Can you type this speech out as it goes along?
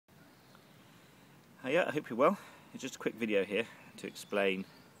Hiya, I hope you're well. It's just a quick video here to explain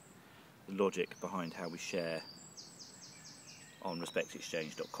the logic behind how we share on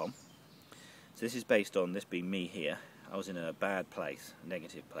respectexchange.com. So this is based on this being me here. I was in a bad place, a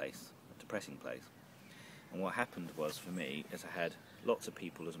negative place, a depressing place. And what happened was for me is I had lots of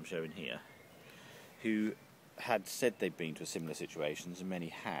people, as I'm showing here, who had said they'd been to similar situations, and many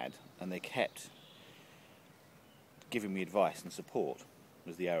had, and they kept giving me advice and support,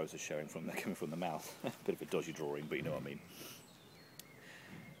 as the arrows are showing from, they're coming from the mouth. Bit of a dodgy drawing, but you know what I mean.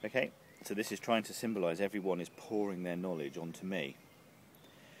 Okay, so this is trying to symbolise everyone is pouring their knowledge onto me.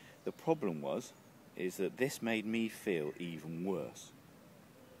 The problem is that this made me feel even worse.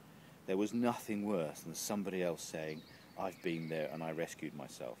 There was nothing worse than somebody else saying, I've been there and I rescued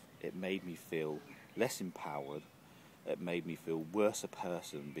myself. It made me feel less empowered. It made me feel worse a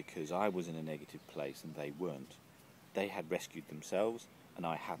person because I was in a negative place and they weren't. They had rescued themselves and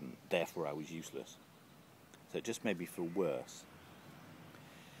I hadn't, therefore I was useless. So it just made me feel worse.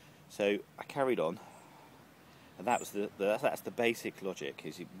 So I carried on, and that's the basic logic.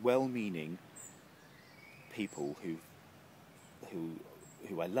 Is it well-meaning people who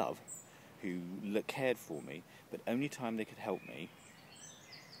I love, who cared for me, but only time they could help me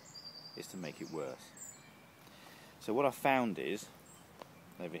is to make it worse. So what I found is,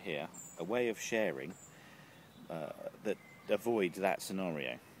 over here, a way of sharing that avoids that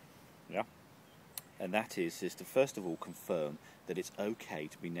scenario. Yeah? And that is to first of all confirm that it's okay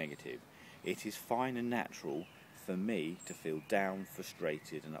to be negative. It is fine and natural for me to feel down,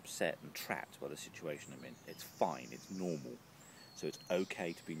 frustrated and upset and trapped by the situation I'm in. It's fine, it's normal. So it's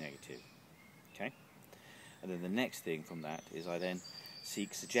okay to be negative. Okay? And then the next thing from that is I then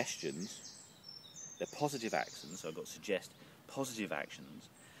seek suggestions. They're positive actions, so I've got to suggest positive actions,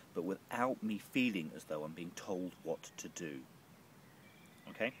 but without me feeling as though I'm being told what to do.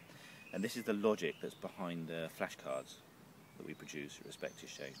 Okay? And this is the logic that's behind the flashcards that we produce at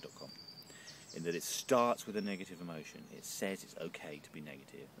respectexchange.com. In that it starts with a negative emotion. It says it's okay to be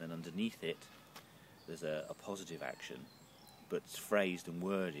negative. And then underneath it, there's a positive action, but it's phrased and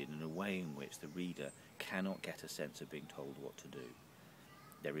worded in a way in which the reader cannot get a sense of being told what to do.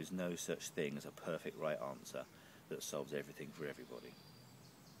 There is no such thing as a perfect right answer that solves everything for everybody.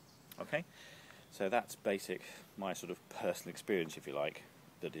 Okay? So that's my sort of personal experience, if you like,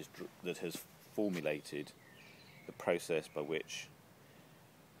 that has formulated the process by which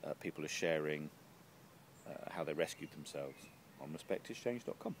people are sharing how they rescued themselves on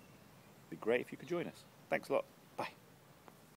respectexchange.com. It'd be great if you could join us. Thanks a lot.